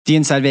The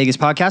Inside Vegas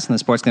podcast on the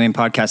Sports Gambling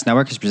Podcast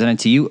Network is presented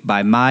to you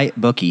by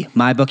MyBookie.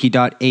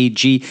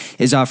 MyBookie.ag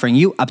is offering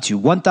you up to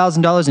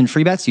 $1,000 in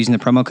free bets using the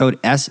promo code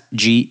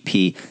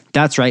SGP.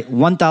 That's right,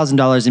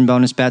 $1,000 in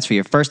bonus bets for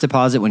your first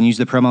deposit when you use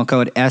the promo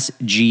code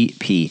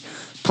SGP.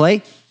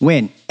 Play,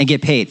 win, and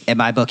get paid at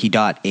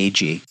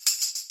MyBookie.ag.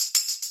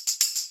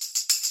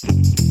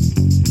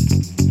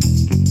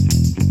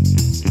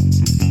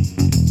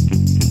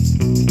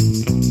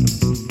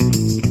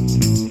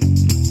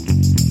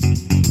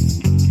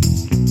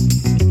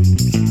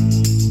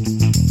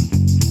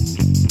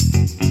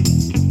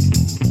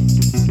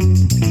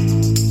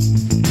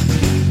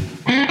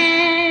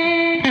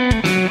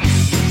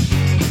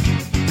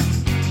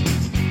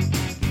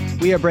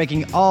 We are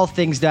breaking all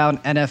things down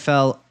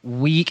NFL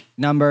week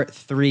number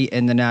 3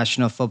 in the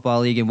National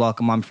Football League, and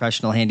welcome on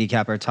professional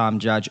handicapper Tom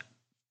Judge,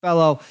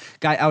 fellow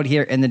guy out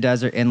here in the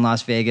desert in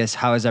Las Vegas.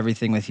 How is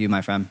everything with you,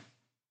 my friend?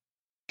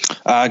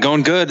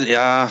 Going good.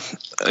 Yeah,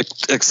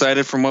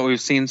 excited from what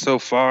we've seen so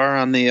far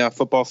on the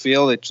football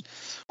field.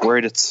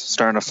 Worried it's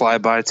starting to fly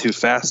by too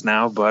fast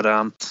now,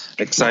 but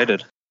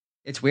excited.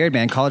 It's weird,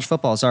 man. College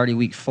football is already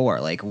week 4.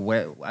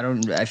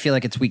 I feel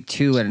like it's week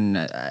 2, and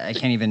I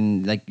can't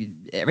even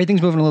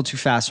everything's moving a little too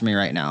fast for me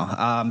right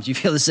now. Do you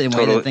feel the same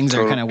way that things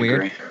are kind of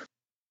weird? Agree.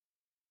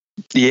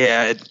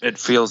 Yeah, it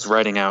feels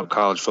writing out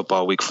college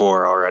football week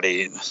 4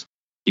 already.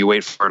 You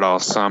wait for it all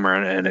summer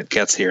and it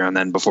gets here, and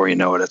then before you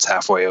know it, it's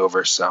halfway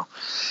over. So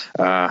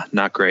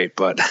not great,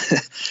 but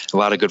a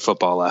lot of good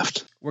football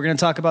left. We're going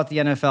to talk about the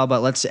NFL,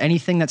 but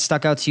anything that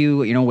stuck out to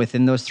you,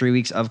 within those 3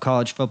 weeks of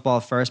college football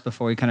first,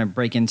 before we kind of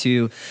break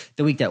into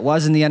the week that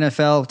was in the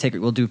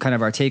NFL. We'll do kind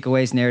of our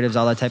takeaways, narratives,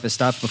 all that type of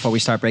stuff before we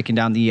start breaking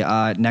down the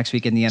next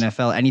week in the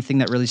NFL. Anything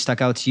that really stuck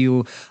out to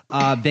you,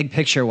 big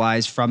picture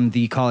wise, from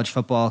the college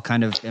football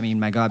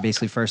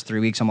basically first 3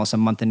 weeks, almost a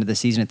month into the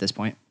season at this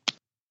point.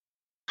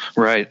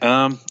 Right.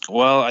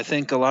 Well, I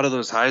think a lot of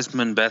those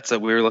Heisman bets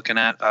that we were looking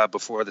at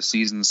before the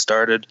season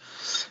started,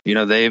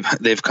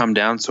 they've come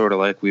down sort of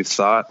like we've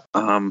thought.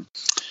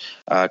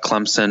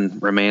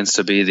 Clemson remains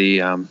to be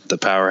the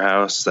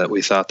powerhouse that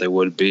we thought they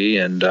would be,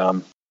 and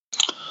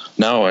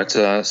no, it's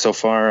so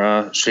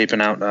far shaping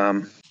out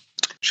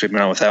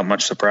without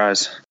much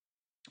surprise.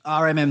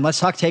 All right, man. Let's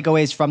talk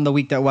takeaways from the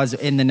week that was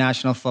in the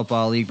National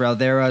Football League, bro.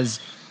 There was.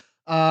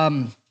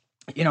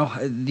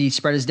 The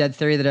spread is dead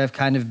theory that I've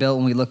kind of built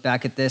when we look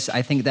back at this.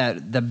 I think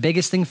that the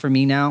biggest thing for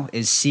me now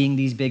is seeing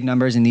these big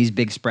numbers and these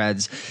big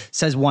spreads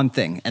says one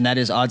thing, and that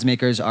is odds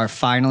makers are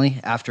finally,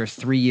 after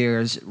 3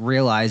 years,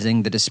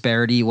 realizing the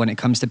disparity when it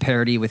comes to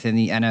parity within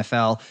the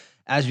NFL.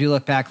 As we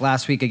look back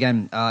last week,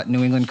 again,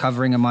 New England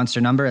covering a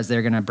monster number as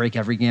they're going to break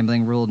every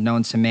gambling rule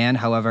known to man.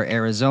 However,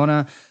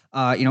 Arizona,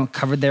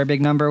 covered their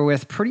big number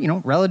with pretty,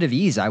 relative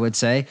ease, I would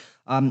say.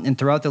 And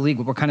throughout the league,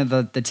 what were kind of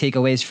the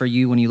takeaways for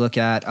you when you look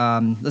at,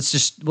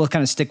 we'll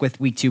kind of stick with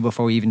week 2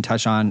 before we even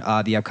touch on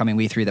the upcoming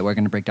week 3 that we're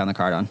going to break down the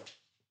card on.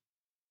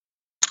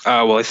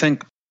 Well, I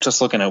think just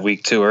looking at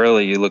week 2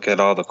 early, you look at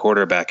all the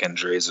quarterback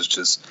injuries, which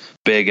is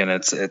big, and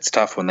it's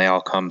tough when they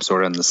all come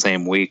sort of in the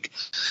same week.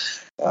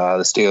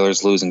 The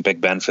Steelers losing Big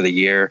Ben for the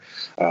year,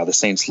 the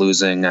Saints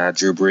losing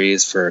Drew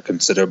Brees for a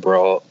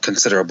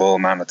considerable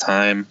amount of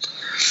time.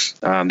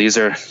 These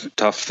are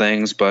tough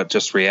things, but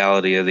just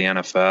reality of the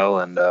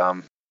NFL,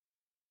 and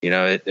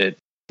it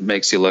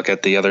makes you look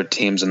at the other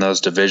teams in those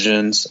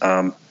divisions.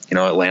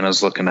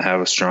 Atlanta's looking to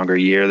have a stronger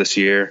year this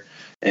year,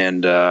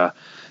 and the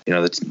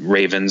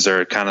Ravens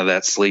are kind of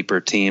that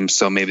sleeper team,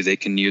 so maybe they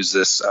can use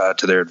this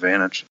to their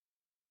advantage.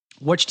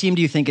 Which team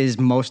do you think is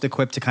most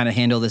equipped to kind of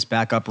handle this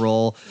backup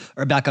role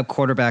or backup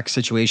quarterback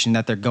situation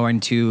that they're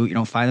going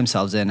to, find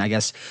themselves in? I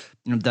guess,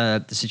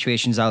 the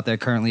situations out there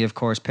currently, of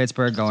course,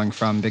 Pittsburgh going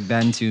from Big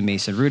Ben to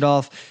Mason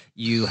Rudolph.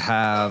 You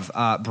have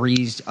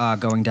Breeze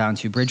going down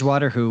to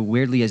Bridgewater, who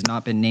weirdly has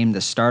not been named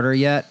the starter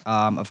yet.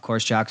 Of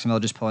course,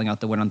 Jacksonville just pulling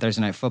out the win on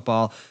Thursday Night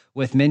Football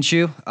with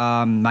Minshew.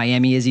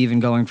 Miami is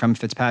even going from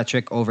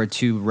Fitzpatrick over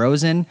to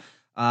Rosen.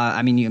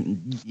 I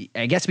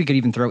guess we could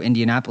even throw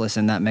Indianapolis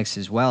in that mix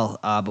as well.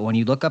 But when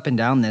you look up and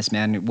down this,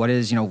 man, what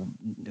is,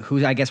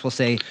 who I guess we'll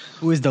say,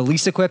 who is the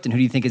least equipped and who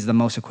do you think is the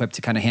most equipped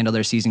to kind of handle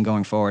their season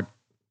going forward?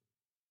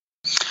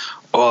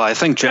 Well, I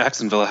think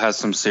Jacksonville has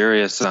some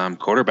serious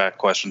quarterback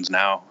questions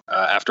now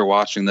after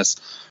watching this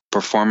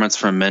performance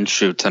from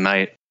Minshew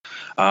tonight.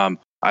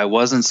 I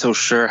wasn't so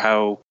sure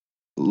how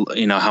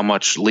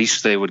much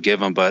leash they would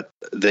give him, but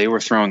they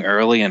were throwing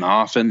early and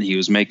often. He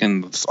was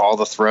making all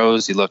the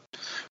throws. He looked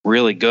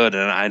really good,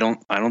 and I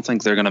don't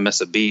think they're going to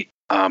miss a beat.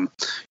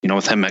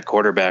 With him at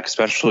quarterback,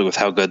 especially with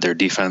how good their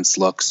defense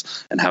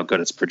looks and how good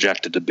it's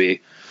projected to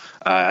be.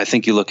 I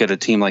think you look at a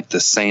team like the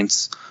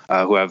Saints,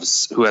 who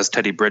has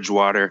Teddy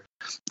Bridgewater.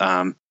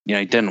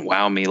 He didn't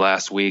wow me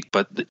last week,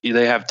 but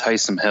they have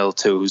Taysom Hill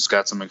too, who's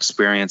got some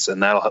experience,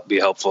 and that'll be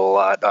helpful a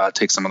lot.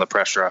 Take some of the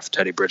pressure off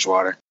Teddy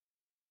Bridgewater.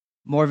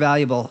 More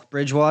valuable,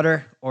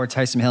 Bridgewater or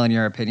Taysom Hill, in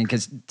your opinion?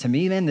 Because to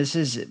me, man, is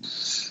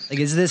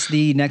this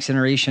the next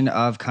generation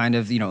of kind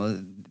of,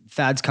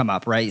 fads come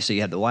up, right? So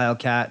you had the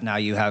Wildcat, now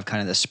you have kind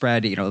of the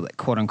spread,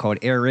 quote unquote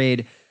air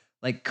raid.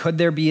 Like, could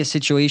there be a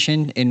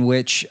situation in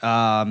which,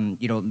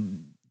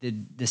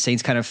 the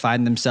Saints kind of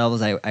find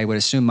themselves, I would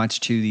assume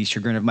much to the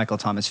chagrin of Michael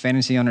Thomas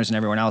fantasy owners and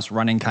everyone else,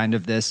 running kind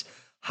of this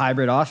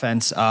hybrid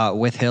offense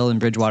with Hill and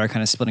Bridgewater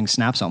kind of splitting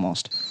snaps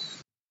almost?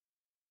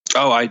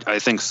 Oh, I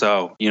think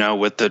so.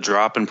 With the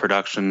drop in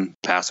production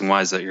passing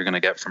wise that you're going to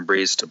get from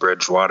Breeze to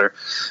Bridgewater,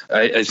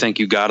 I think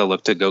you got to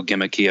look to go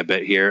gimmicky a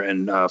bit here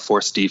and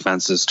force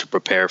defenses to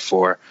prepare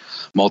for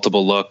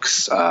multiple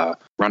looks,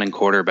 running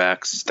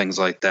quarterbacks, things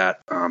like that.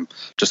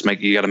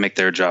 You got to make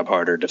their job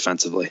harder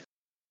defensively.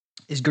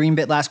 Is Green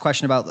Bay, last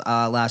question about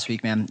last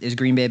week, man, is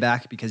Green Bay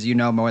back? Because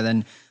more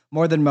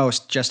than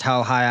most just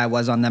how high I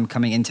was on them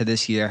coming into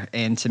this year.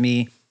 And to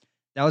me,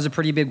 that was a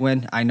pretty big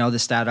win. I know the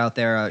stat out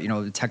there,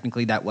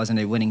 technically that wasn't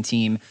a winning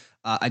team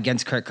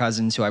against Kirk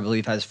Cousins, who I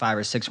believe has 5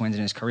 or 6 wins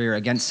in his career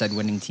against said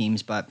winning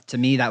teams. But to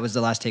me, that was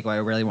the last takeaway I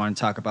really want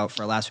to talk about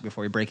for last week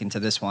before we break into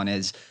this one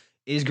is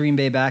Green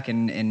Bay back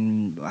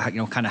and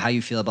kind of how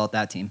you feel about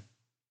that team?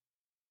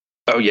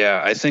 Oh,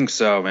 yeah, I think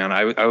so, man.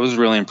 I was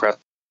really impressed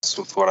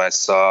with what I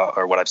saw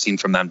or what I've seen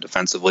from them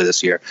defensively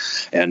this year.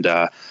 And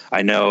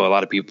I know a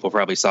lot of people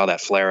probably saw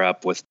that flare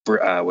up with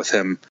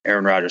him,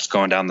 Aaron Rodgers,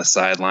 going down the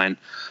sideline.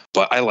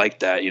 But I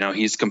like that.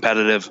 He's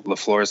competitive.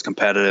 LaFleur is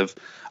competitive.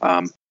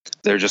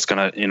 They're just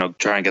going to,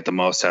 try and get the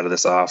most out of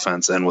this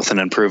offense. And with an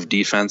improved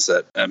defense,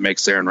 that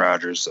makes Aaron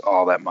Rodgers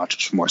all that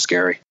much more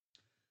scary.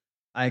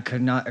 I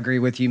could not agree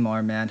with you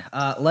more, man.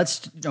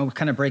 Let's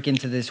kind of break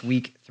into this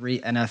week 3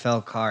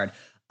 NFL card.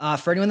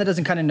 For anyone that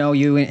doesn't kind of know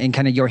you and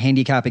kind of your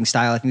handicapping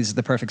style, I think this is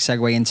the perfect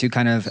segue into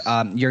kind of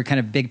your kind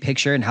of big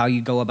picture and how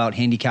you go about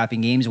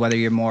handicapping games, whether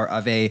you're more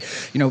of a,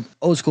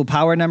 old school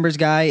power numbers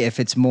guy,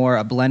 if it's more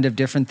a blend of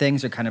different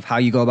things, or kind of how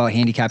you go about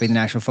handicapping the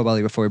National Football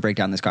League before we break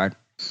down this card.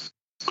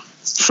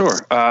 Sure.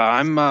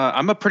 I'm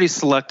a pretty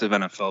selective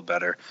NFL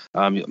bettor.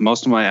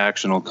 Most of my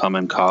action will come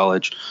in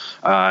college.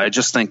 I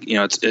just think,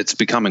 it's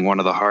becoming one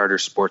of the harder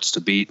sports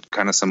to beat,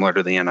 kind of similar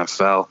to the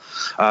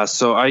NFL.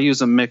 So I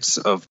use a mix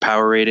of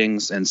power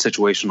ratings and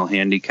situational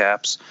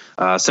handicaps,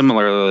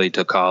 similarly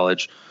to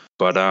college.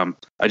 But I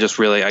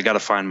got to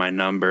find my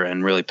number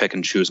and really pick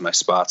and choose my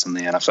spots in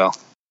the NFL.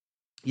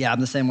 Yeah, I'm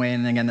the same way.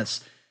 And again,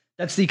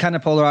 that's the kind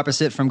of polar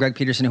opposite from Greg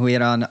Peterson, who we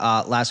had on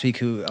last week,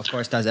 who, of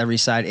course, does every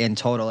side in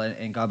total.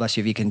 And God bless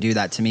you if you can do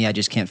that. To me, I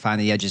just can't find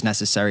the edges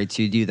necessary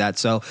to do that.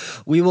 So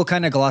we will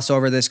kind of gloss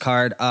over this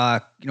card.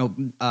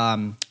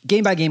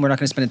 Game by game, we're not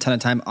going to spend a ton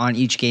of time on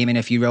each game. And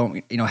if you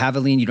don't, have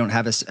a lean, you don't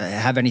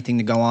have anything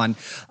to go on,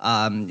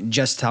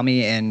 just tell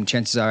me. And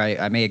chances are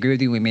I may agree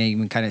with you. We may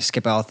even kind of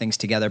skip all things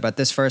together. But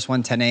this first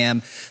one, 10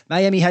 a.m.,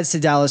 Miami heads to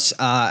Dallas.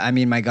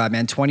 My God,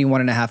 man,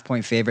 21.5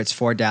 point favorites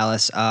for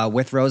Dallas.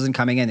 With Rosen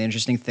coming in, the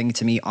interesting thing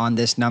to me on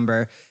this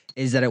number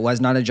is that it was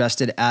not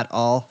adjusted at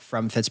all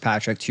from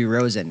Fitzpatrick to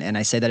Rosen. And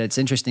I say that it's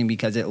interesting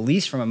because, at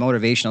least from a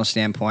motivational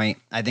standpoint,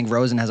 I think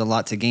Rosen has a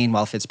lot to gain,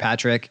 while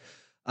Fitzpatrick,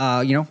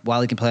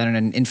 while he can play on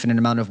an infinite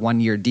amount of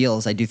 1-year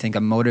deals, I do think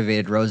a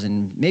motivated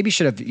Rosen maybe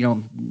should have,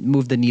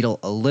 moved the needle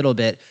a little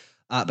bit.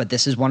 But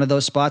this is one of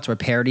those spots where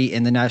parity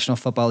in the National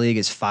Football League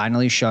is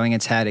finally showing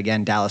its head.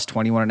 Again, Dallas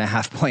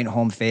 21.5 point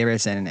home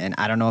favorites. And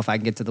I don't know if I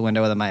can get to the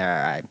window with them.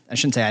 I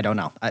shouldn't say I don't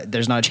know.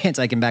 There's not a chance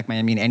I can back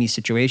Miami in any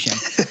situation.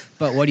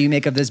 But what do you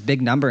make of this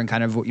big number and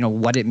kind of,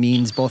 what it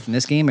means both in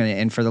this game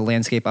and for the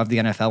landscape of the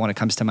NFL when it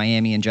comes to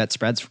Miami and Jet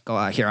spreads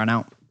here on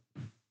out?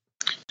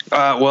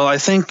 Well, I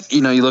think,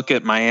 you look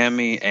at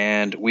Miami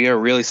and we are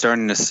really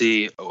starting to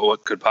see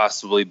what could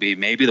possibly be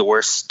maybe the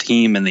worst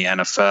team in the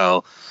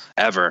NFL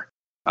ever.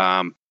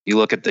 You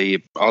look at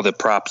all the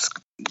props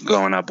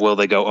going up. Will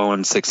they go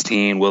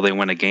 0-16? Will they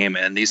win a game?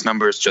 And these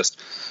numbers just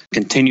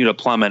continue to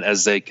plummet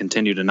as they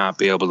continue to not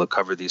be able to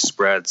cover these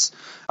spreads.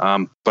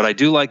 But I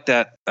do like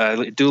that.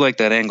 I do like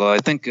that angle. I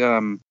think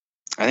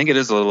it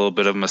is a little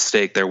bit of a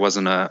mistake. There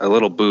wasn't a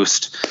little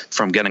boost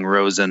from getting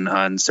Rosen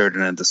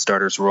inserted into the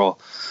starter's role.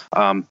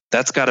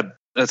 That's got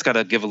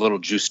to give a little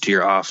juice to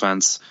your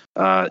offense.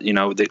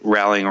 The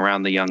rallying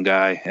around the young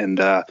guy, and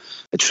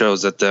it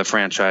shows that the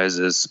franchise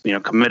is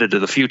committed to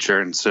the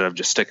future instead of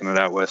just sticking it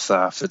out with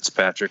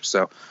Fitzpatrick.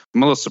 So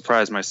I'm a little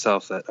surprised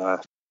myself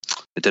that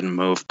it didn't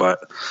move,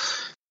 but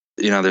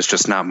there's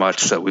just not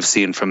much that we've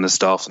seen from this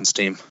Dolphins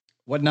team.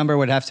 What number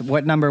would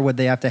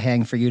they have to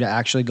hang for you to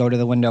actually go to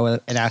the window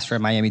and ask for a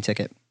Miami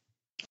ticket?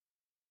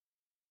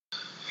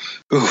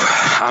 Ooh,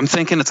 I'm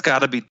thinking it's got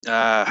to be.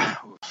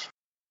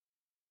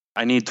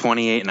 I need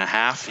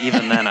 28.5.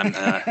 Even then,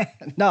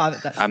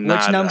 I'm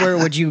Which number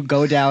would you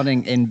go down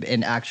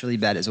and actually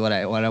bet is what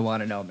I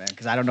want to know, man?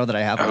 Because I don't know that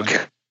I have one.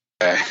 Okay.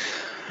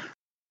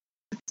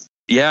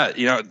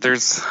 Yeah,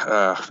 there's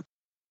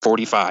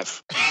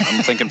 45.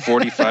 I'm thinking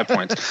 45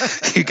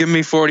 points. You give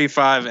me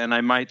 45, and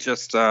I might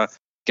just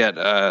get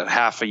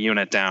half a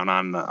unit down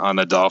on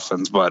the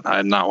Dolphins, but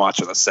I'm not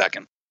watching the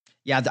second.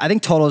 Yeah, I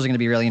think totals are going to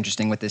be really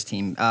interesting with this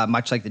team,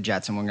 much like the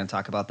Jets, and we're going to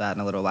talk about that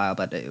in a little while.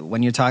 But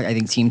when you're talking, I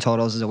think team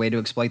totals is a way to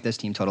exploit this.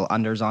 Team total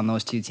unders on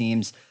those two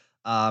teams.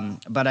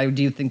 But I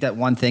do think that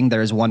one thing,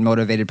 there is one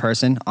motivated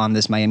person on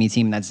this Miami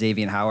team, and that's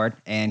Xavier Howard,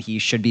 and he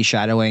should be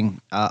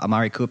shadowing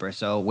Amari Cooper.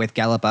 So with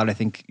Gallup out, I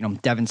think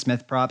Devin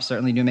Smith props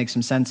certainly do make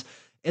some sense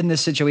in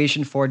this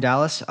situation for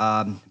Dallas.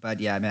 But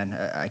yeah, man,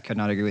 I could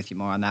not agree with you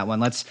more on that one.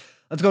 Let's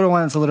go to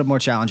one that's a little more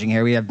challenging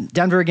here. We have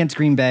Denver against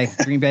Green Bay.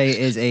 Green Bay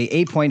is a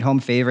 8-point home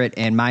favorite,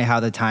 and how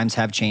the times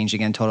have changed.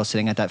 Again, total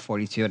sitting at that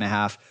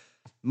 42.5.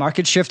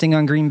 Market shifting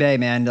on Green Bay,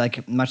 man.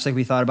 Like much like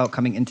we thought about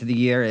coming into the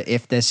year,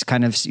 if this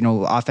kind of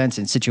offense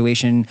and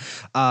situation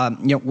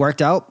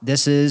worked out,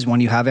 this is when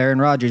you have Aaron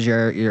Rodgers.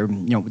 You're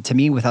to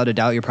me, without a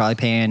doubt, you're probably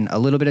paying a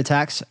little bit of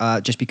tax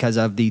just because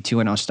of the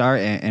 2-0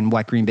 start and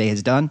what Green Bay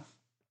has done.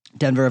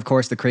 Denver, of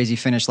course, the crazy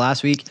finish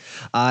last week,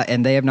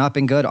 and they have not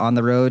been good on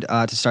the road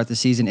to start the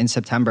season in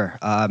September.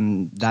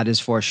 That is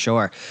for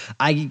sure.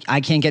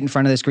 I can't get in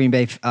front of this Green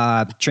Bay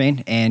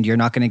train, and you're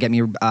not going to get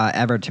me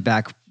ever to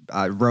back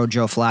road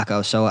Joe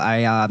Flacco. So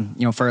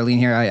for a lean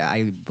here,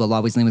 I will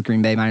always lean with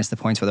Green Bay minus the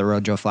points for the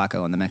road Joe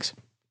Flacco in the mix.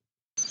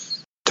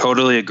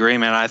 Totally agree,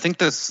 man. I think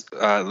this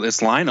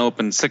line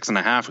opened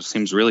 6.5, which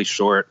seems really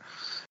short.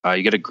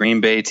 You get a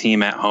Green Bay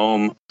team at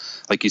home,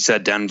 like you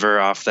said, Denver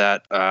off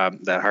that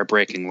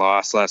heartbreaking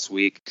loss last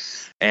week,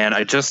 and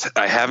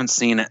I haven't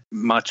seen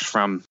much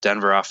from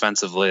Denver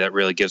offensively that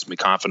really gives me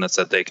confidence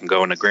that they can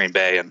go into Green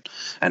Bay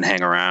and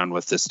hang around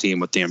with this team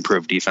with the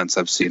improved defense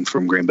I've seen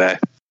from Green Bay.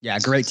 Yeah,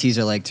 great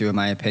teaser leg too, in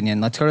my opinion.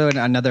 Let's go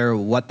to another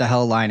what the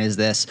hell line is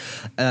this.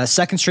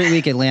 Second straight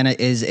week, Atlanta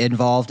is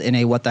involved in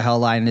a what the hell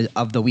line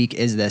of the week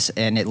is this.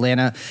 And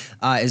Atlanta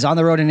is on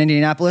the road in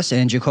Indianapolis,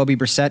 and Jacoby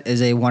Brissett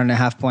is a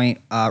 1.5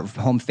 point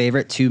home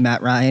favorite to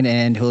Matt Ryan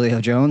and Julio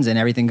Jones, and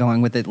everything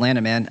going with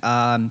Atlanta,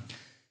 man.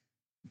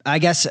 I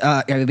guess,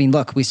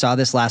 look, we saw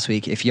this last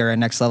week. If you're a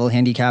next level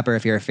handicapper,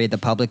 if you're a fade the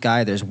public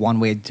guy, there's one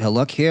way to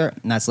look here,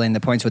 and that's laying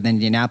the points with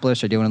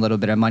Indianapolis or doing a little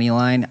bit of money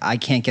line. I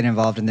can't get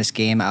involved in this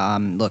game.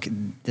 Look,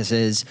 this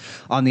is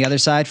on the other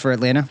side for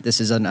Atlanta. This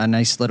is a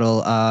nice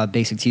little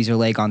basic teaser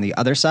leg on the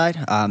other side.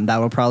 That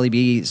will probably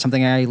be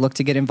something I look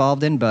to get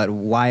involved in, but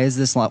why is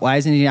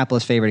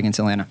Indianapolis favored against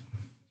Atlanta?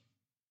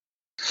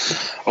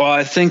 Well,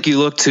 I think you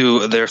look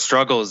to their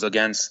struggles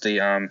against the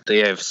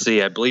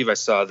AFC. I believe I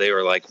saw they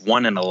were like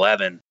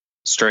 1-11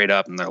 straight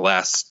up in their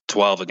last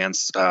 12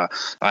 against out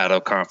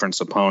of conference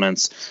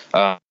opponents.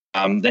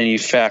 Then you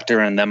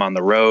factor in them on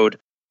the road.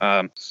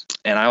 And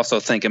I also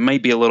think it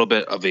might be a little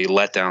bit of a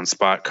letdown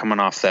spot coming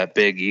off that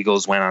big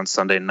Eagles win on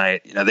Sunday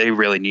night. They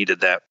really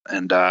needed that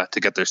and to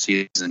get their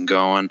season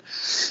going.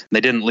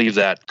 They didn't leave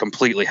that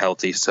completely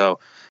healthy. So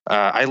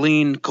I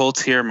lean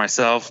Colts here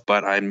myself,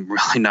 but I'm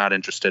really not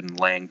interested in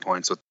laying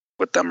points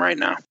with them right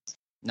now.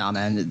 No,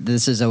 man,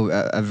 this is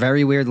a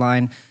very weird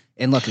line.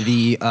 And look,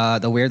 the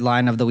weird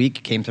line of the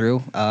week came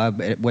through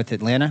with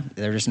Atlanta.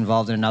 They're just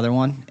involved in another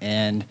one.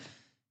 And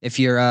if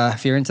you're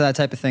into that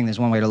type of thing, there's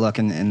one way to look,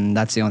 and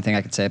that's the only thing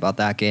I could say about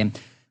that game.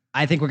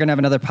 I think we're going to have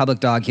another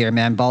public dog here,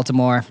 man.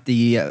 Baltimore,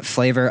 the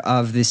flavor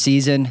of the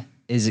season,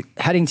 is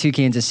heading to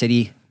Kansas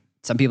City.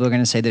 Some people are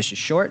going to say this is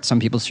short.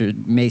 Some people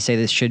may say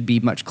this should be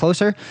much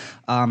closer.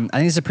 I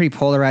think it's a pretty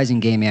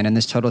polarizing game, man, and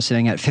this total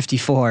sitting at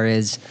 54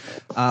 is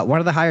one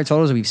of the higher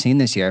totals we've seen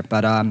this year.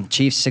 But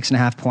Chiefs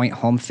 6.5 point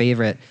home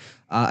favorite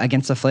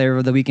against the flavor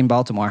of the week in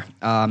Baltimore.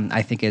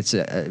 I think it's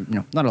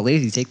not a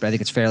lazy take, but I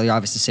think it's fairly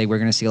obvious to say we're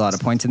going to see a lot of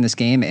points in this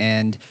game,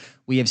 and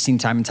we have seen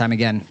time and time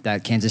again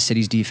that Kansas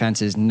City's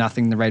defense is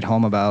nothing to write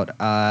home about.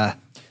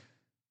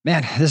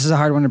 Man, this is a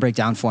hard one to break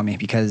down for me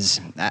because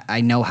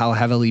I know how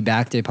heavily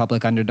backed a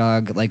public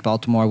underdog like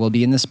Baltimore will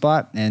be in this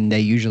spot, and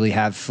they usually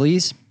have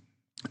fleas.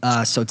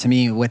 So to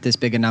me, with this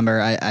big a number,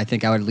 I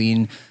think I would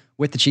lean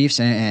with the Chiefs,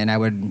 and I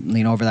would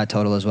lean over that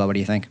total as well. What do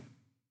you think?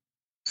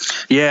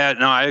 Yeah,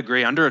 no, I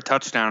agree. Under a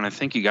touchdown, I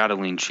think you got to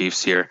lean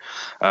Chiefs here.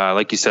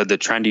 Like you said, the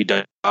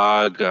trendy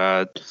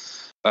dog.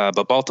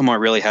 But Baltimore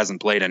really hasn't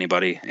played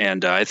anybody.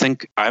 And I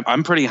think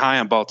I'm pretty high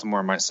on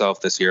Baltimore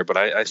myself this year, but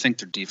I think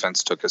their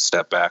defense took a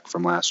step back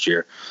from last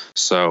year.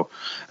 So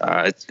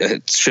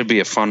it should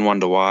be a fun one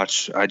to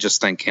watch. I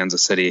just think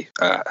Kansas City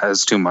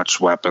has too much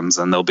weapons,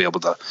 and they'll be able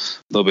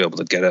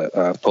to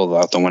get pull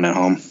out the win at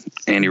home.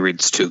 Andy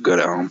Reid's too good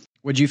at home.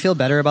 Would you feel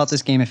better about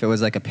this game if it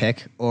was like a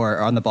pick, or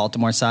on the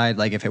Baltimore side,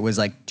 like if it was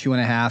like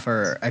 2.5,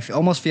 or I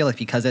almost feel like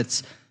because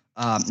it's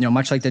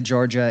much like the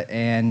Georgia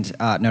and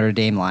Notre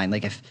Dame line,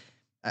 like if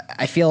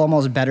I feel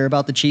almost better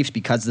about the Chiefs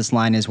because this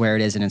line is where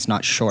it is and it's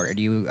not short. Or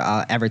do you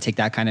ever take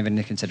that kind of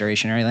into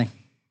consideration or anything?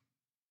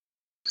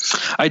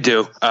 I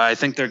do. I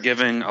think they're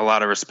giving a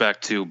lot of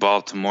respect to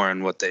Baltimore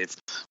and what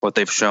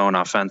they've shown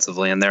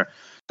offensively, and there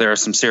are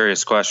some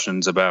serious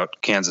questions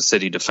about Kansas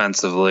City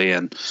defensively,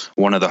 and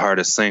one of the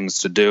hardest things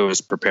to do is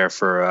prepare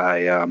for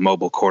a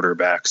mobile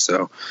quarterback.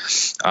 So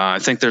I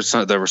think there's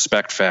the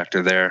respect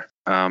factor there.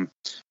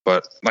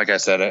 But like I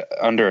said,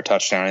 under a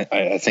touchdown,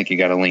 I think you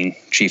got to lean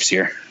Chiefs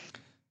here.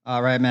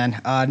 All right,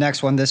 man.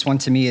 Next one. This one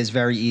to me is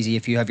very easy.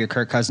 If you have your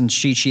Kirk Cousins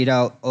cheat sheet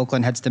out,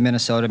 Oakland heads to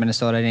Minnesota.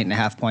 Minnesota, an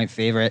 8.5 point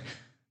favorite.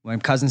 When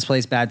Cousins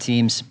plays bad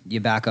teams, you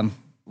back them.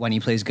 when he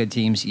plays good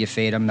teams, you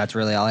fade him. That's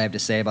really all I have to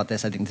say about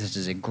this. I think this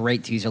is a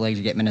great teaser leg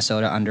to get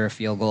Minnesota under a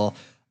field goal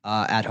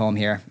at home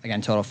here.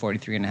 Again, total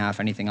 43.5.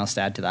 Anything else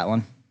to add to that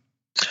one?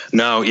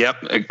 No,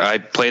 yep. I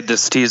played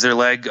this teaser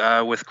leg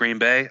with Green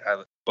Bay,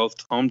 both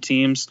home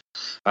teams.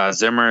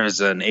 Zimmer is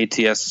an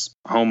ATS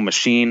home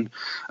machine.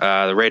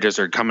 The Raiders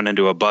are coming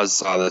into a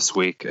buzzsaw this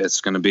week.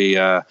 It's going to be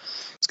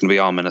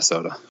all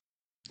Minnesota.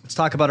 Let's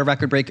talk about a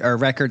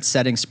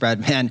record-setting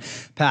spread, man.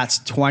 Pats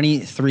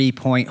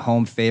 23-point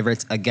home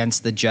favorites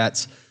against the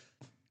Jets.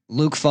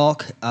 Luke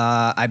Falk,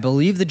 I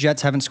believe the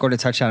Jets haven't scored a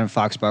touchdown in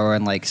Foxborough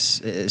in like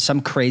some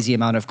crazy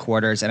amount of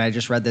quarters, and I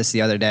just read this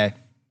the other day.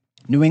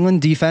 New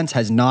England defense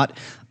has not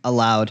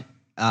allowed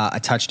a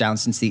touchdown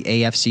since the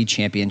AFC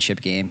Championship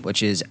game,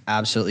 which is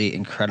absolutely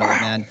incredible,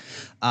 man.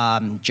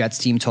 Jets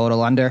team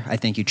total under. I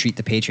think you treat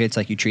the Patriots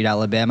like you treat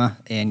Alabama,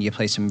 and you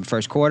play some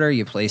first quarter,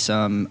 you play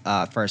some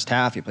first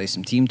half, you play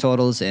some team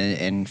totals,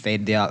 and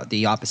fade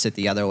the opposite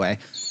the other way.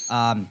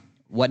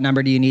 What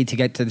number do you need to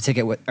get to the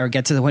ticket or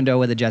get to the window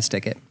with a Jets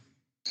ticket?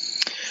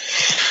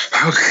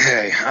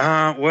 Okay.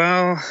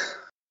 Well,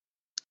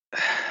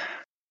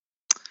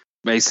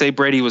 they say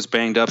Brady was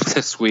banged up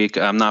this week.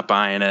 I'm not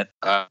buying it.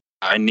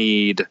 I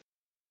need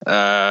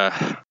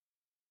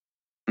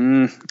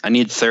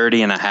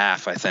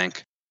 30.5, I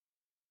think.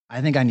 I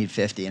think I need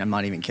 50, and I'm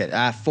not even kidding.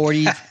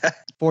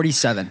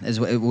 47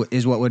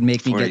 is what would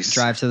make me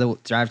drive to a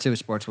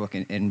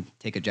sportsbook and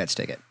take a Jets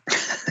ticket.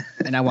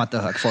 And I want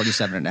the hook,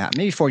 47.5,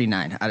 maybe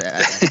 49.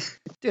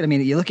 Dude, I mean,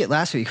 you look at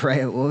last week,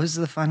 right? What was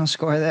the final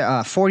score there?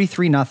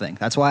 43-0.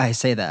 That's why I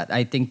say that.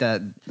 I think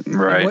that.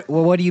 Right.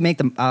 What do you make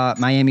the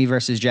Miami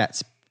versus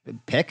Jets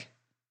pick?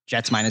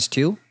 Jets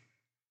 -2.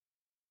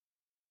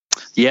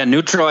 Yeah,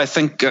 neutral. I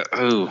think.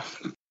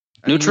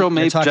 Neutral,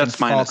 maybe Jets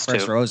 -2.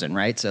 Versus Rosen,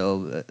 right?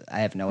 So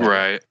I have no idea.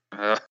 Right.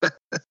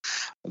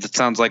 That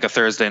sounds like a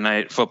Thursday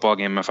night football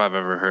game if I've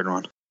ever heard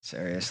one.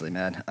 Seriously,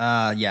 man.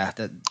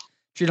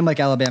 Treat them like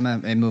Alabama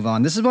and move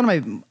on. This is one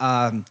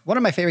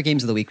of my favorite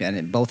games of the week,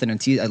 man. Both in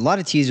a lot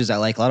of teasers I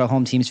like, a lot of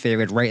home teams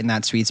favored, right in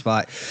that sweet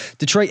spot.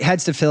 Detroit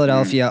heads to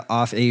Philadelphia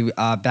off a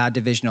bad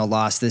divisional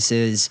loss. This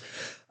is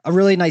a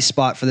really nice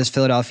spot for this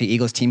Philadelphia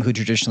Eagles team, who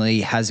traditionally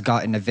has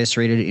gotten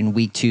eviscerated in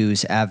week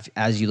twos,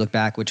 as you look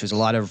back, which was a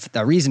lot of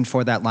the reason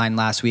for that line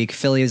last week.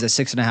 Philly is a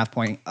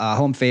 6.5-point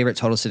home favorite,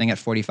 total sitting at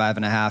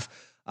 45.5.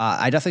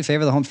 I definitely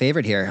favor the home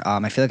favorite here.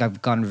 I feel like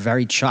I've gone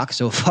very chalk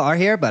so far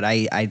here, but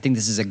I think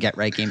this is a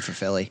get-right game for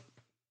Philly.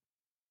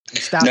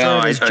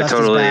 Stafford is just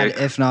as bad,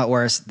 if not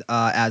worse,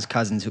 as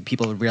Cousins, who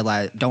people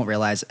don't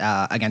realize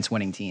against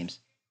winning teams.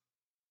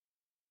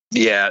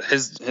 Yeah,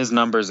 his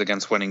numbers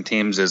against winning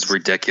teams is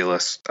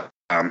ridiculous.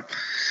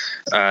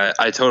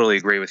 I totally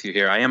agree with you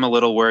here. I am a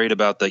little worried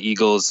about the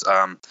Eagles.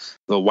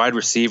 The wide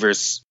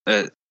receivers,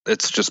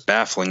 it's just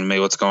baffling to me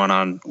what's going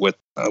on with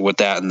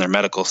that and their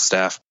medical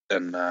staff.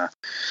 And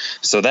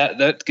so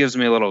that gives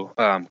me a little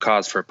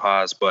cause for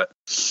pause. But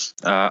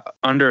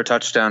under a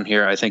touchdown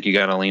here, I think you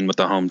got to lean with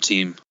the home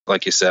team,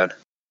 like you said.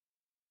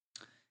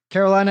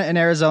 Carolina and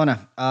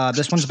Arizona.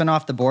 This one's been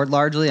off the board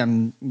largely.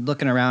 I'm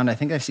looking around. I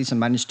think I see some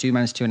 -2,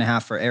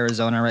 -2.5 for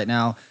Arizona right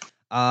now.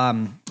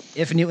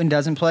 If Newton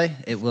doesn't play,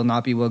 it will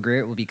not be Will Grier.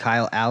 It will be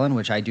Kyle Allen,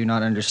 which I do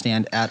not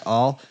understand at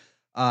all.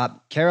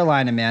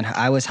 Carolina, man,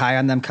 I was high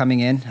on them coming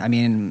in. I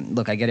mean,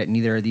 look, I get it.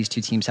 Neither of these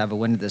two teams have a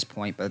win at this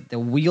point, but the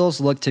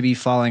wheels look to be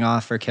falling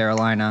off for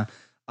Carolina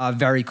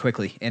very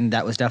quickly, and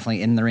that was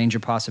definitely in the range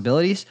of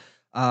possibilities.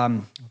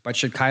 But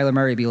should Kyler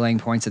Murray be laying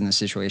points in this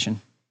situation?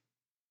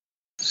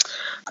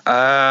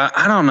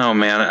 I don't know,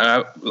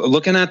 man.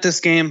 Looking at this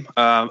game,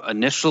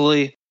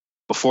 initially,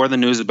 before the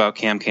news about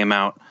Cam came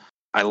out,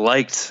 I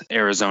liked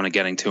Arizona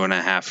getting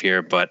 2.5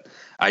 here, but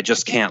I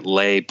just can't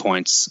lay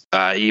points,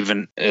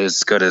 even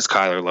as good as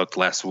Kyler looked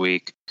last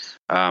week.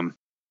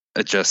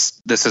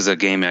 This is a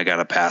game I got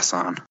to pass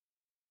on.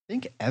 I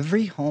think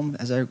every home,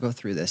 as I go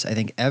through this, I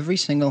think every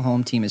single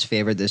home team is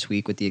favored this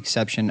week, with the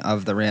exception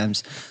of the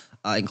Rams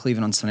in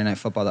Cleveland on Sunday Night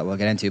Football that we'll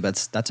get into.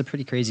 But that's a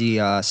pretty crazy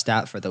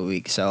stat for the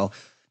week. So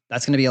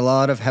that's going to be a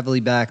lot of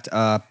heavily backed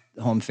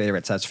home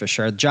favorites, that's for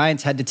sure.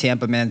 Giants head to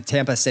Tampa, man.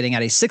 Tampa sitting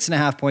at a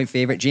 6.5-point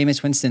favorite.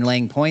 Jameis Winston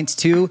laying points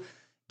to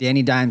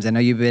Danny Dimes. I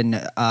know you've been,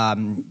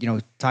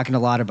 talking a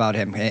lot about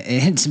him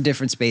in some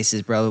different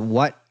spaces, bro.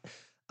 What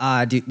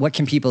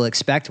can people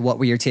expect? What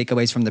were your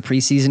takeaways from the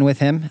preseason with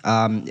him?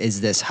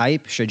 Is this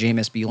hype? Should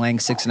Jameis be laying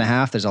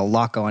 6.5? There's a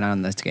lot going on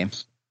in this game.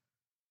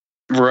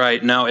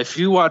 Right. Now, if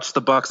you watch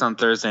the Bucs on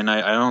Thursday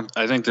night,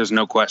 I think there's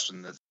no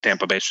question that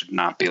Tampa Bay should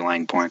not be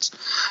laying points.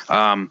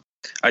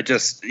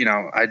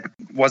 I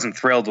wasn't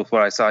thrilled with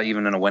what I saw,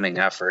 even in a winning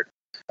effort.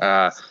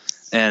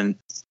 And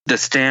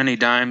the Danny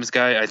Dimes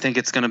guy, I think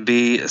it's going to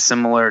be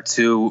similar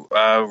to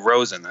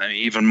Rosen,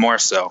 even more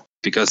so,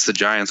 because the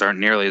Giants aren't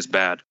nearly as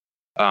bad.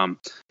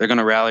 They're going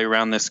to rally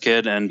around this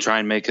kid and try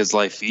and make his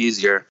life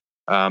easier.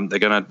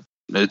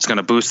 It's going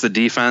to boost the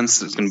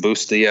defense. It's going to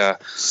boost the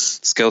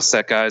skill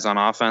set guys on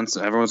offense.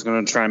 Everyone's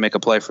going to try and make a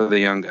play for the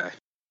young guy.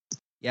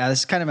 Yeah, this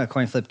is kind of a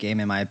coin flip game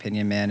in my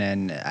opinion, man.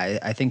 And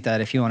I think that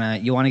if you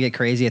wanna get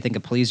crazy, I think a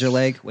pleaser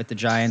leg with the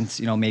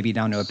Giants, maybe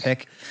down to a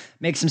pick,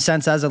 makes some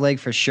sense as a leg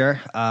for sure.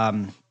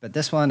 But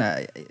this one,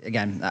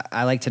 again,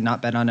 I like to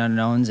not bet on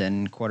unknowns,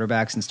 and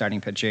quarterbacks and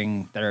starting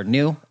pitching that are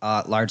new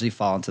largely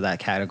fall into that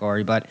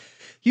category. But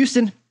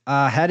Houston.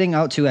 Heading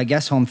out to, I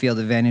guess, home field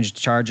advantage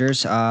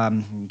Chargers.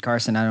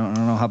 Carson, I don't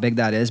know how big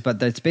that is,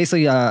 but it's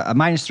basically a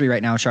 -3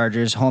 right now.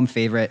 Chargers home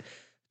favorite.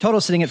 Total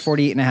sitting at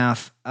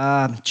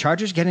 48.5.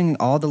 Chargers getting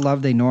all the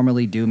love they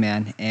normally do,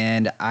 man.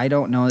 And I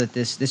don't know that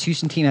this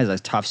Houston team has a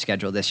tough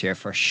schedule this year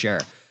for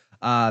sure.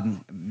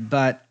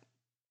 But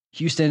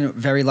Houston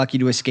very lucky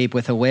to escape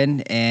with a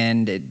win.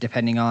 And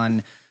depending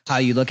on how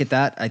you look at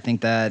that, I think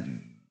that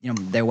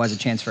there was a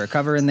chance for a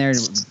cover in there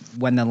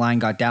when the line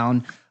got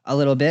down a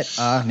little bit.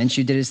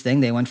 Minshew did his thing.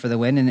 They went for the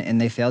win,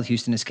 and they failed.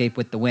 Houston escaped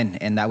with the win,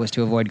 and that was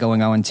to avoid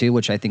going 0-2,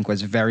 which I think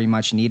was very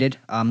much needed.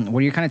 What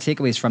are your kind of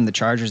takeaways from the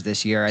Chargers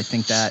this year? I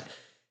think that,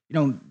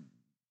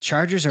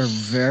 Chargers are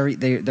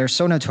they're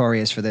so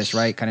notorious for this,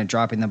 right? Kind of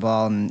dropping the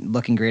ball and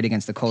looking great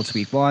against the Colts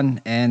week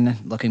 1 and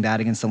looking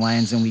bad against the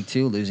Lions in week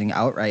 2, losing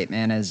outright,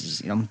 man,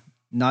 as,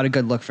 not a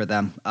good look for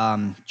them.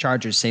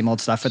 Chargers, same old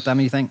stuff with them,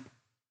 you think?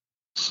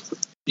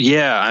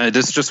 Yeah,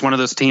 this is just one of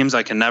those teams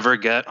I can never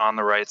get on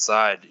the right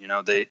side.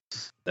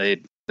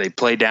 They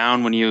play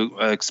down when you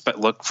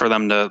look for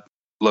them to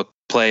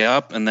play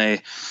up, and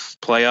they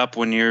play up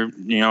when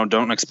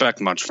don't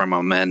expect much from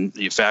them. And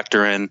you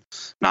factor in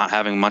not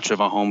having much of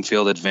a home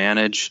field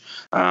advantage.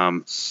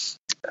 I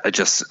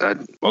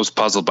was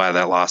puzzled by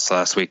that loss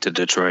last week to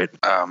Detroit.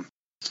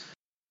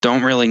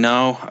 Don't really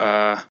know.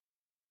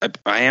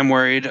 I am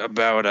worried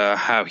about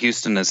how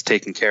Houston has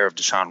taken care of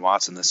Deshaun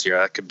Watson this year.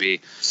 That could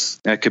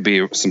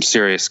be some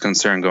serious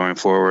concern going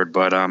forward.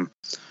 But I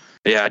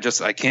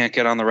can't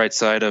get on the right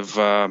side of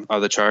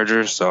the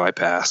Chargers, so I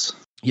pass.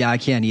 Yeah, I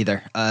can't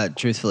either.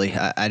 Truthfully,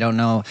 I don't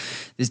know.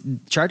 This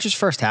Chargers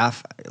first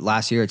half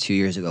last year or 2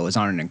 years ago was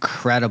on an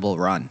incredible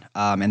run,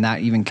 and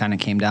that even kind of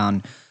came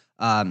down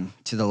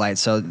to the light.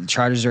 So the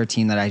Chargers are a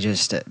team that I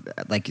just,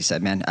 like you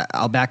said, man,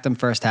 I'll back them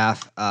first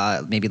half,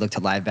 maybe look to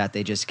live bet.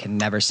 They just can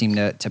never seem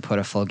to put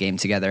a full game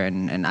together.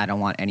 And I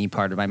don't want any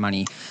part of my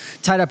money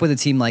tied up with a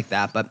team like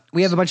that. But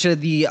we have a bunch of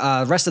the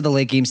rest of the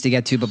late games to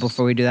get to. But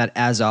before we do that,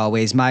 as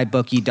always,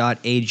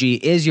 mybookie.ag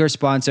is your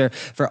sponsor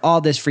for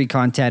all this free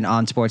content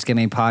on Sports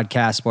Gambling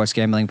Podcast, Sports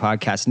Gambling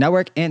Podcast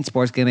Network, and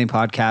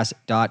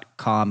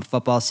sportsgamblingpodcast.com.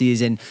 Football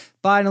season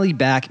finally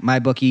back.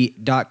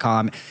 MyBookie.ag,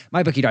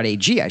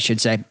 I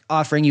should say,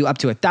 offering you up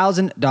to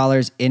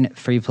 $1,000 in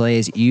free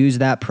plays. Use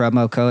that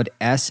promo code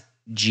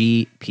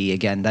SGP.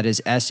 Again, that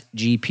is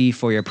SGP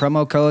for your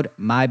promo code,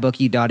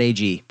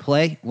 MyBookie.ag.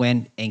 Play,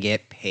 win, and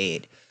get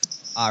paid.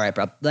 All right,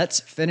 bro. Let's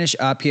finish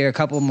up here. A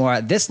couple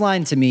more. This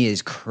line to me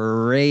is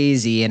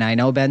crazy, and I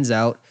know Ben's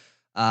out.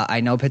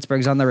 I know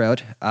Pittsburgh's on the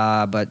road,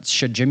 but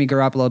should Jimmy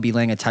Garoppolo be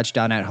laying a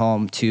touchdown at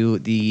home to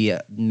the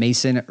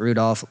Mason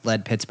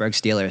Rudolph-led Pittsburgh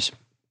Steelers?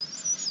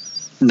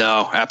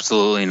 No,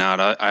 absolutely not.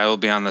 I will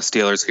be on the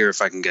Steelers here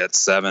if I can get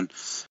 7.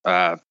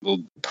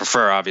 We'll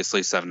prefer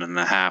obviously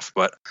 7.5,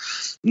 but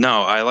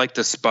no, I like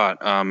this spot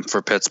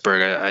for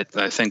Pittsburgh.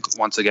 I think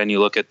once again you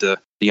look at the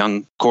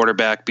young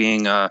quarterback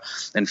being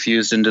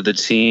infused into the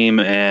team,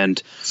 and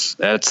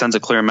it sends a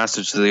clear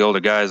message to the older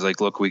guys.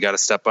 Like, look, we got to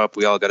step up.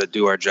 We all got to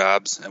do our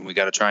jobs, and we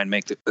got to try and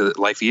make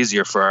life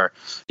easier for our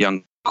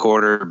young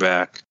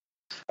quarterback.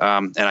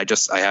 And I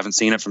haven't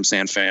seen it from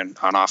San Fran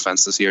on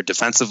offense this year.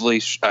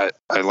 Defensively, I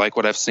like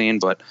what I've seen,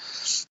 but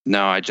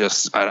no, I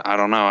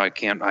don't know. I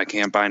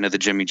can't buy into the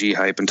Jimmy G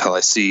hype until I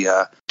see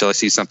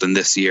something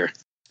this year.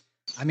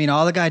 I mean,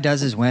 all the guy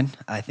does is win.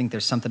 I think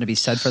there's something to be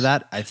said for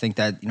that. I think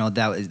that,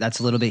 that's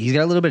a little bit, he's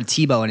got a little bit of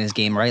Tebow in his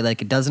game, right?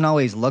 Like, it doesn't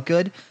always look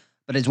good,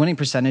 but his winning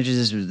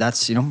percentages,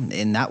 that's,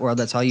 in that world,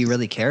 that's all you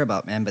really care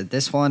about, man. But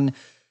this one,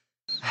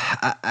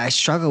 I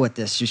struggle with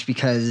this just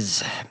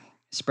because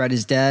spread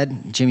is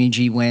dead. Jimmy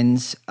G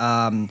wins.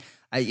 I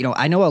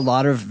know a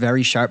lot of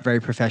very sharp, very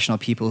professional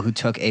people who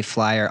took a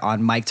flyer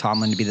on Mike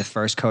Tomlin to be the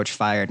first coach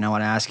fired. And I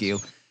want to ask you,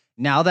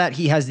 now that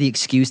he has the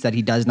excuse that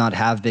he does not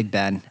have Big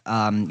Ben,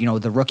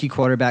 the rookie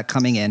quarterback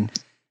coming in,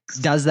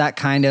 does that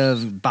kind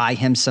of buy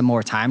him some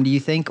more time, do you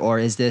think? Or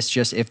is this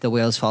just if the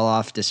wheels fall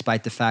off,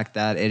 despite the fact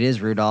that it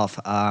is Rudolph,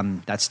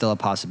 that's still a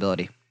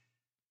possibility?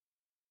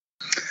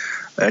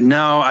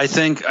 No, I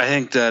think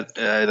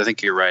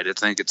you're right. I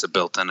think it's a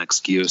built-in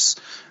excuse.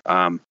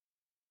 I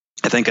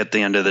think at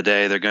the end of the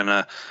day, they're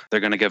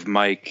gonna give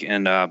Mike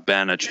and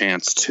Ben a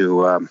chance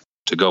to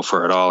go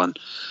for it all, and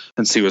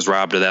he was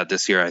robbed of that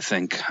this year. I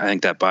think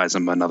that buys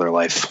him another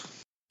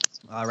life.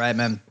 All right,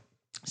 man.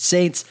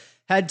 Saints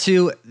head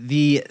to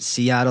the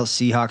Seattle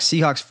Seahawks.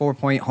 Seahawks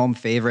 4-point home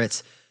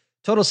favorites.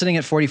 Total sitting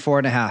at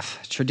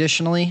 44.5.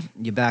 Traditionally,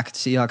 you back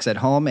Seahawks at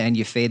home and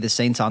you fade the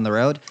Saints on the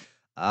road.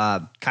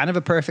 Kind of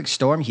a perfect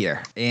storm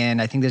here.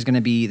 And I think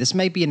this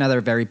might be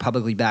another very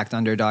publicly backed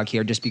underdog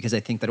here, just because I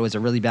think that it was a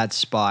really bad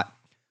spot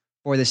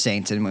for the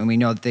Saints. And we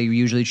know that they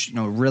usually,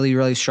 really,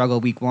 really struggle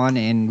week 1,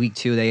 and week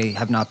 2, they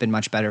have not been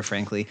much better,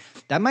 frankly.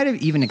 That might have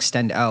even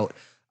extend out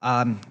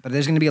But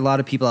there's going to be a lot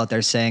of people out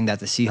there saying that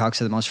the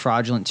Seahawks are the most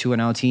fraudulent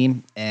 2-0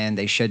 team, and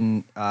they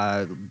shouldn't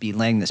be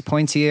laying this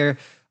points here,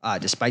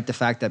 despite the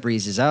fact that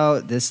Breeze is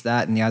out, this,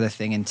 that, and the other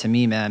thing. And to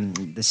me, man,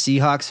 the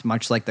Seahawks,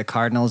 much like the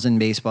Cardinals in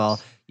baseball,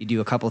 you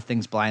do a couple of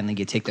things blindly.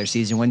 You take their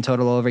season win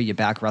total over, you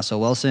back Russell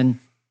Wilson.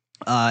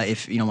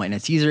 If you know, in a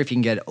teaser, if you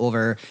can get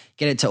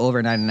it to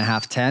over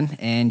 9.5, 10,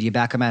 and you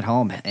back them at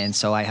home. And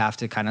so I have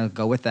to kind of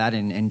go with that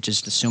and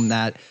just assume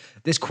that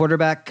this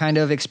quarterback kind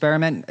of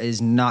experiment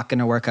is not going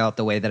to work out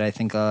the way that I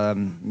think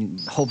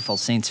hopeful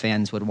Saints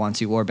fans would want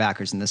to, or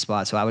backers in this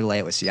spot. So I would lay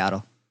it with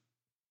Seattle.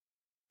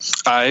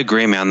 I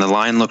agree, man. The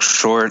line looks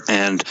short,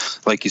 and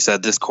like you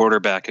said, this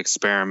quarterback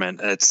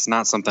experiment, it's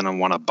not something I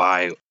want to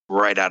buy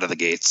right out of the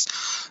gates.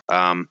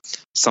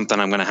 Something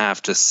I'm going to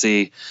have to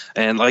see.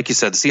 And like you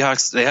said, the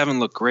Seahawks, they haven't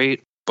looked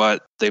great,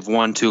 but they've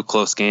won 2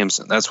 close games.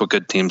 That's what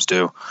good teams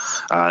do.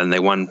 And they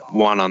won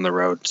 1 on the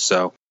road.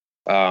 So,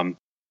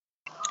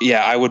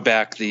 yeah, I would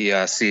back the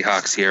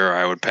Seahawks here, or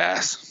I would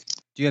pass.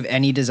 Do you have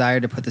any desire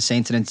to put the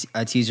Saints in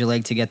a teaser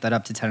leg to get that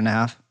up to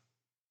 10.5?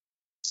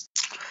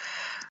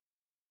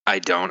 I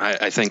don't.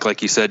 I think,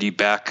 like you said, you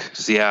back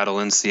Seattle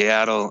in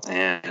Seattle,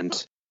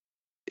 and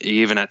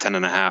even at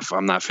 10.5,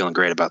 I'm not feeling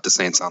great about the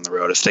Saints on the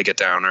road. If they get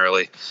down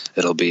early,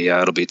 it'll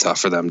be tough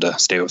for them to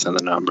stay within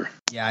the number.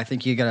 Yeah, I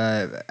think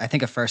I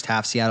think a first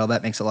half Seattle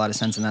bet makes a lot of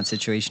sense in that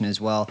situation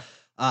as well.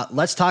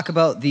 Let's talk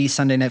about the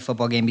Sunday Night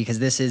Football game, because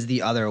this is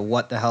the other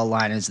what the hell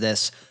line is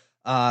this.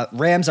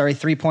 Rams are a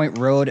 3-point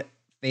road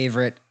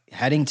favorite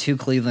heading to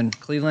Cleveland.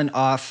 Cleveland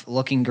off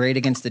looking great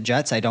against the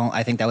Jets.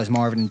 I think that was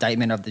more of an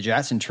indictment of the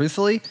Jets. And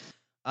truthfully,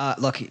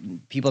 look,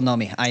 people know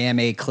me. I am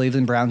a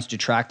Cleveland Browns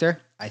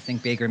detractor. I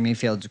think Baker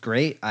Mayfield's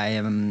great. I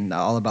am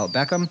all about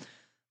Beckham.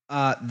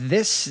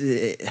 This,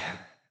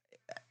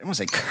 I won't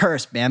say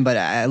cursed, man, but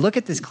I look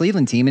at this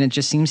Cleveland team and it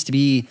just seems to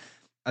be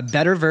a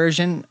better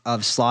version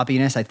of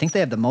sloppiness. I think they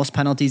have the most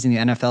penalties in the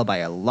NFL by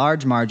a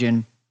large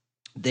margin.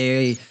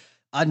 They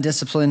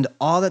undisciplined,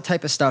 all the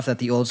type of stuff that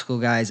the old school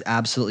guys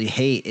absolutely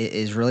hate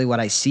is really what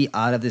I see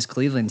out of this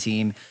Cleveland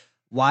team.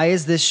 Why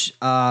is this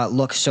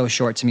look so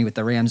short to me with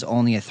the Rams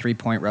only a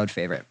 3-point road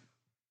favorite?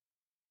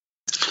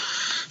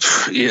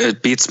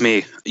 It beats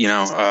me.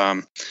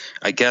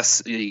 I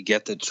guess you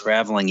get the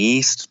traveling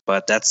east,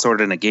 but that's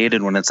sort of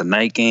negated when it's a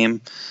night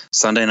game,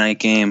 Sunday night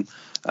game.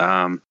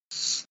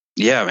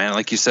 Yeah, man,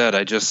 like you said,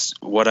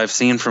 what I've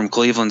seen from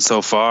Cleveland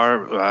so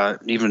far,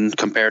 even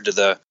compared to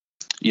the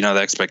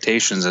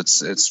expectations,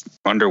 it's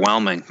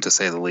underwhelming to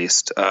say the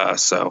least.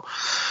 So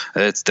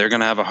they're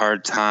going to have a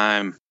hard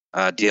time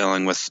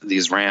dealing with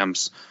these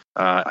Rams.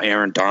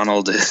 Aaron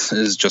Donald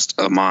is just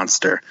a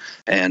monster,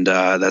 and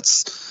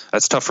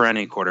that's tough for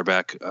any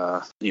quarterback.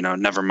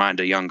 Never mind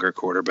a younger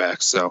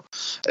quarterback. So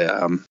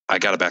I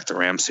got to back the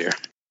Rams here.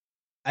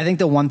 I think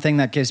the one thing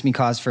that gives me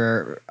cause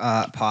for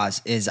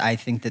pause is I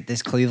think that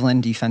this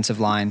Cleveland defensive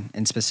line,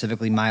 and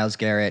specifically Myles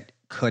Garrett,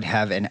 could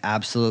have an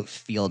absolute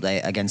field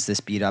day against this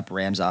beat up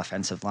Rams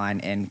offensive line,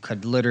 and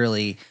could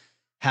literally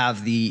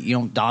have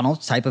the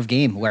Donald type of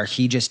game where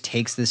he just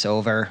takes this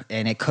over.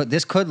 And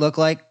this could look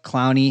like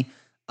Clowney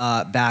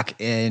back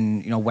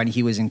in when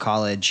he was in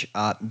college,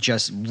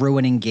 just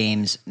ruining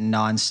games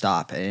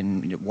nonstop.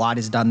 And Watt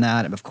has done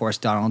that, and of course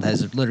Donald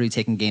has literally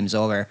taken games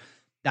over.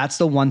 That's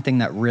the one thing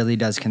that really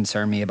does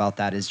concern me about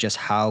that, is just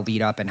how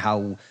beat up and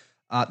how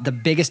the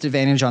biggest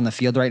advantage on the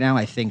field right now,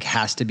 I think,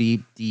 has to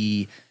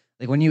be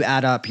when you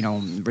add up,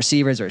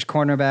 receivers or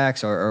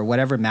cornerbacks or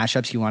whatever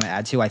matchups you want to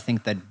add to. I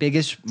think the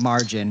biggest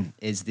margin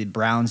is the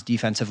Browns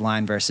defensive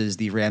line versus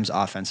the Rams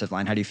offensive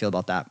line. How do you feel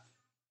about that?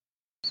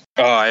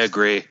 Oh, I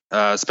agree.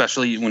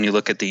 Especially when you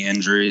look at the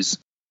injuries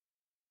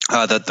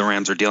that the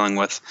Rams are dealing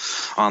with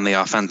on the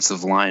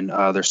offensive line.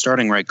 Their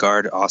starting right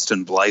guard,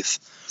 Austin Blythe,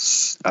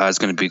 is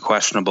going to be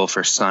questionable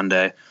for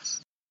Sunday.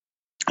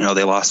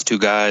 They lost 2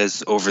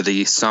 guys over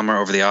the summer,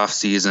 over the off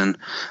season,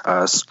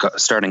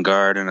 starting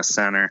guard and a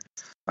center.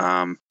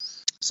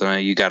 So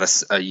you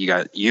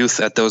got youth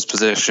at those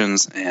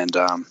positions, and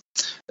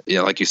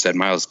like you said,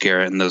 Myles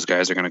Garrett and those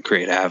guys are going to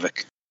create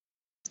havoc.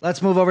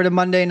 Let's move over to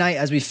Monday night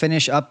as we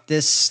finish up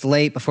this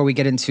slate before we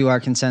get into our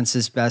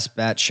consensus best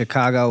bet.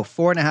 Chicago,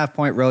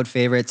 4.5-point road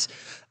favorites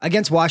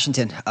against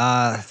Washington.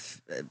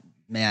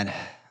 Man,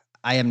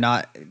 I am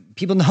not.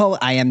 People know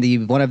I am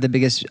one of the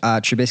biggest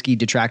Trubisky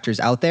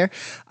detractors out there.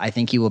 I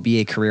think he will be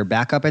a career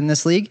backup in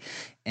this league,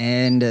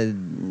 and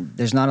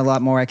there's not a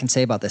lot more I can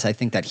say about this. I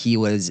think that he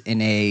was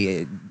in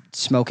a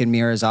smoke and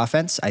mirrors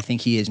offense. I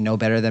think he is no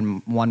better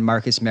than one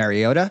Marcus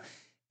Mariota,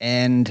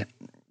 and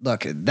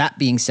look, that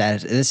being said,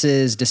 this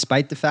is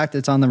despite the fact that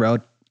it's on the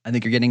road. I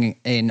think you're getting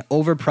an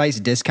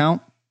overpriced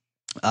discount.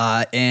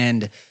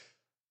 And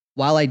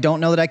while I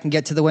don't know that I can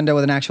get to the window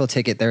with an actual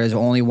ticket, there is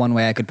only one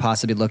way I could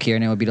possibly look here,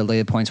 and it would be to lay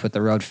the points with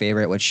the road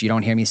favorite, which you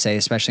don't hear me say,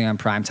 especially on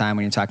prime time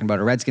when you're talking about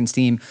a Redskins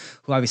team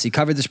who obviously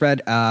covered the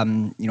spread,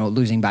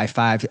 losing by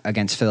 5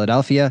 against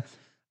Philadelphia.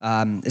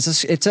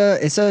 Redskins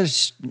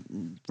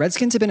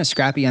have been a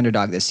scrappy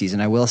underdog this season.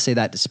 I will say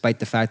that despite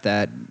the fact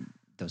that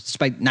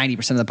despite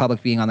 90% of the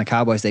public being on the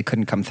Cowboys, they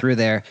couldn't come through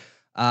there.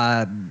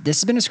 This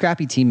has been a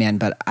scrappy team, man,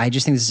 but I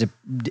just think this is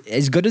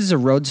as good as a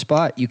road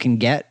spot you can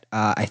get.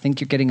 I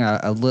think you're getting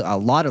a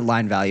lot of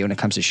line value when it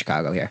comes to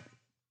Chicago here.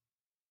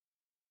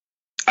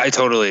 I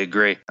totally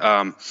agree.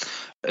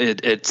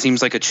 It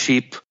seems like a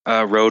cheap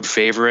road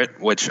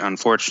favorite, which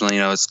unfortunately,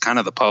 is kind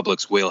of the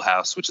public's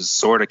wheelhouse, which is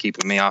sort of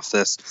keeping me off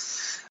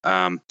this.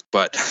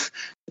 But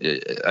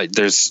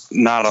there's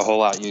not a whole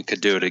lot you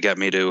could do to get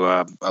me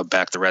to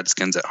back the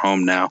Redskins at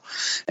home now.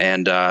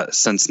 And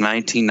since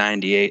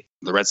 1998,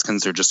 the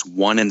Redskins are just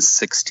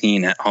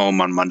 1-16 at home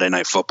on Monday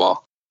Night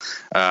Football.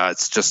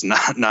 It's just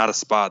not a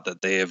spot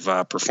that they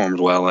have performed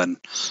well in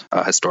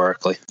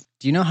historically.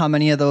 Do you know how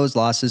many of those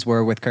losses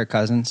were with Kirk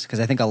Cousins? Because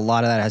I think a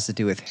lot of that has to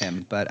do with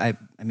him. But I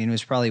mean, it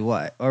was probably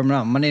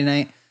Monday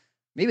night,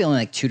 maybe only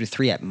like 2 to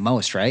 3 at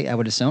most, right? I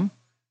would assume.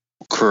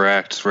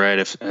 Correct, right?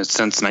 If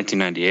since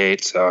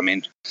 1998, so I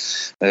mean,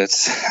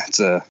 it's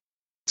a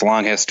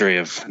long history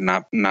of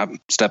not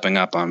stepping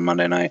up on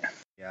Monday night.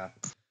 Yeah.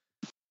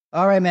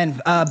 All right, man.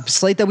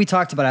 Slate that we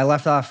talked about, I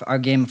left off our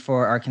game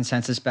for our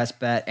consensus best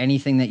bet.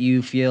 Anything that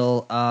you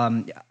feel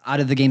out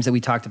of the games that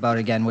we talked about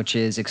again, which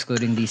is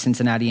excluding the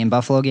Cincinnati and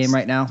Buffalo game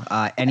right now,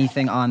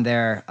 anything on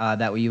there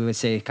that you would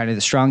say kind of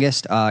the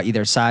strongest,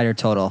 either side or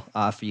total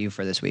for you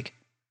for this week?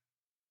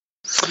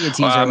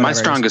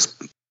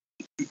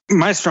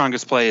 My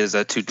strongest play is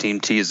a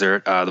 2-team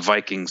teaser, the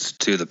Vikings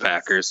to the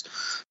Packers.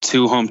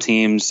 2 home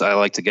teams. I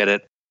like to get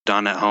it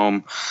done at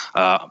home.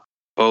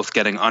 Both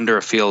getting under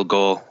a field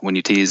goal when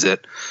you tease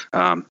it.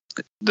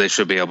 They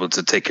should be able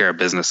to take care of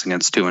business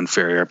against 2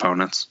 inferior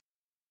opponents.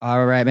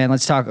 All right, man.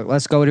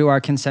 Let's go to our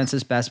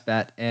consensus best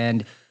bet.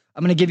 And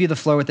I'm going to give you the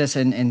floor with this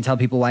and tell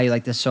people why you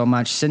like this so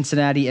much.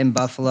 Cincinnati and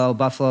Buffalo.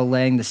 Buffalo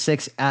laying the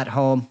 6 at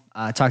home.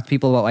 Talk to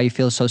people about why you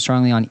feel so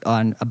strongly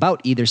on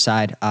about either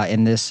side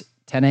in this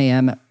 10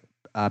 a.m.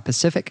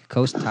 Pacific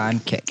Coast time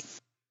kick.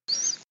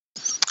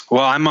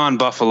 Well, I'm on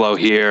Buffalo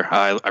here.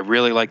 I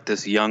really like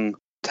this young,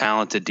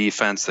 talented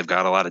defense. They've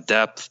got a lot of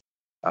depth.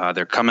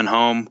 They're coming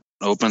home,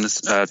 open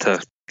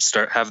to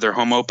have their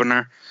home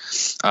opener.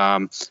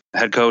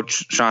 Head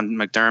coach Sean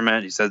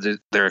McDermott, he said that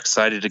they're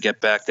excited to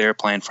get back there,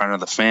 play in front of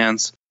the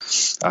fans.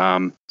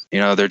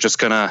 They're just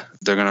gonna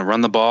run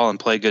the ball and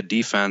play good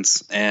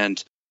defense.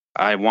 And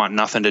I want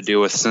nothing to do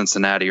with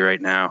Cincinnati right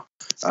now.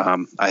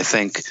 I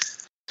think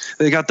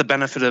they got the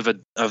benefit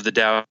of the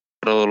doubt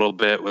a little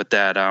bit with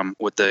that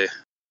with the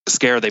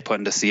scare they put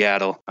into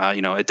Seattle.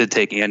 It did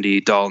take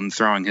Andy Dalton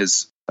throwing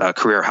his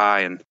career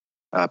high in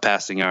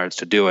passing yards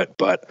to do it,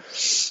 but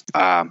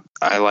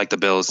I like the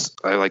Bills.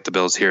 I like the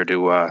Bills here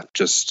to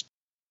just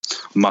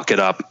muck it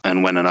up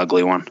and win an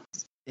ugly one.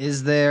 Tell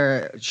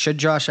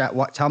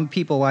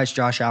people why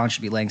Josh Allen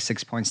should be laying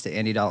 6 points to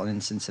Andy Dalton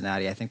in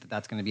Cincinnati? I think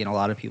that's going to be in a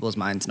lot of people's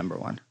minds, number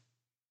one.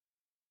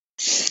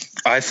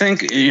 I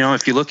think,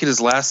 if you look at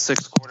his last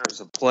 6 quarters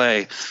of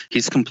play,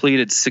 he's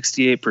completed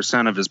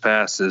 68% of his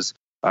passes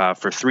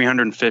for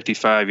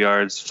 355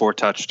 yards, 4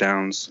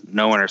 touchdowns,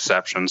 no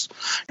interceptions.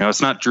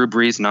 It's not Drew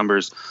Brees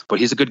numbers, but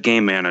he's a good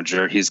game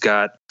manager. He's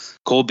got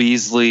Cole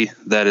Beasley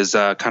that is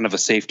kind of a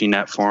safety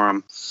net for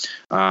him.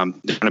 They're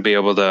going to be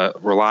able to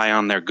rely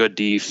on their good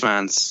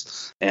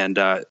defense, and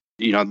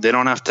they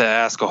don't have to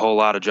ask a whole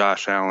lot of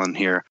Josh Allen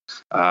here.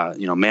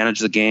 Manage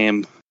the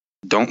game.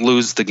 Don't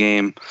lose the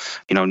game.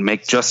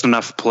 Make just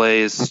enough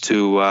plays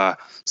to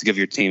give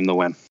your team the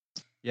win.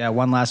 Yeah,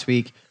 one last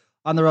week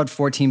on the road,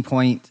 14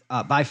 points,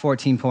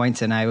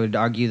 and I would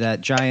argue that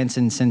Giants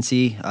and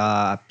Cincy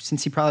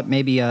probably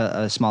maybe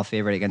a small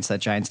favorite against that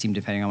Giants team,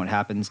 depending on what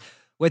happens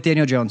with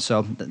Daniel Jones.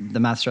 So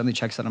the math certainly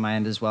checks out on my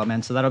end as well,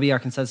 man. So that'll be our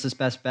consensus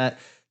best bet.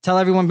 Tell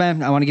everyone,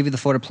 Ben, I want to give you the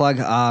floor to plug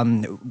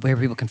where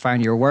people can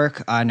find your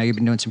work. I know you've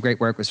been doing some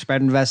great work with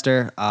Spread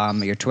Investor,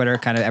 your Twitter,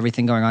 kind of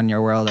everything going on in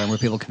your world, and where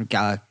people can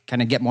kind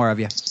of get more of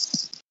you.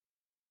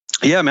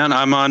 Yeah, man,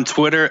 I'm on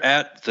Twitter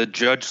at The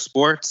Judge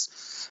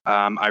Sports.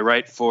 I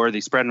write for the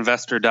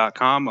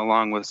spreadinvestor.com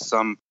along with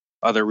some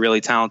other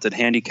really talented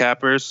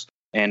handicappers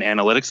and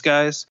analytics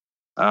guys.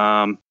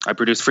 I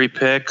produce free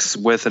picks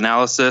with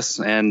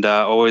analysis and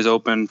always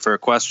open for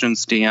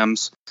questions,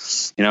 DMs,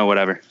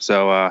 whatever.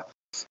 So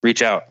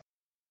reach out.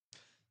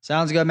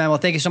 Sounds good, man. Well,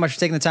 thank you so much for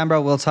taking the time, bro.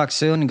 We'll talk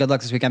soon, and good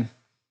luck this weekend.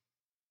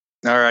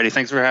 All righty.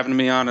 Thanks for having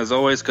me on. As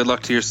always, good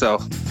luck to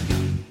yourself.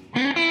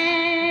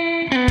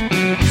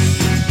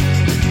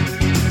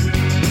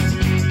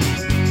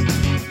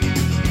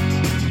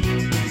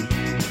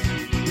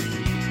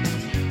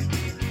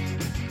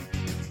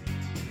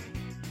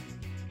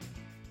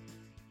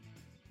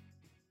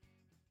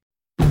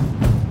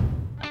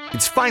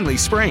 It's finally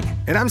spring,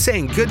 and I'm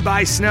saying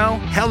goodbye snow,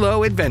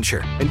 hello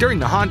adventure. And during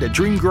the Honda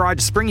Dream Garage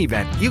Spring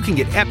Event, you can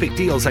get epic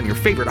deals on your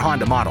favorite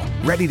Honda model.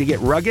 Ready to get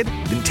rugged?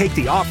 Then take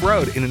the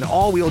off-road in an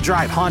all-wheel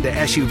drive Honda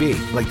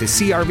SUV like the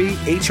CR-V,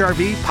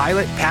 HR-V,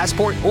 Pilot,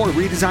 Passport, or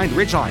redesigned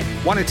Ridgeline.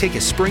 Want to take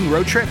a spring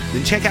road trip?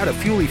 Then check out a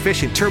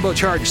fuel-efficient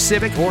turbocharged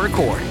Civic or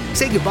Accord.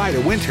 Say goodbye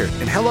to winter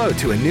and hello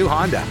to a new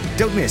Honda.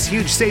 Don't miss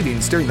huge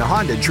savings during the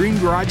Honda Dream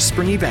Garage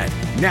Spring Event.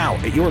 Now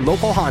at your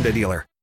local Honda dealer.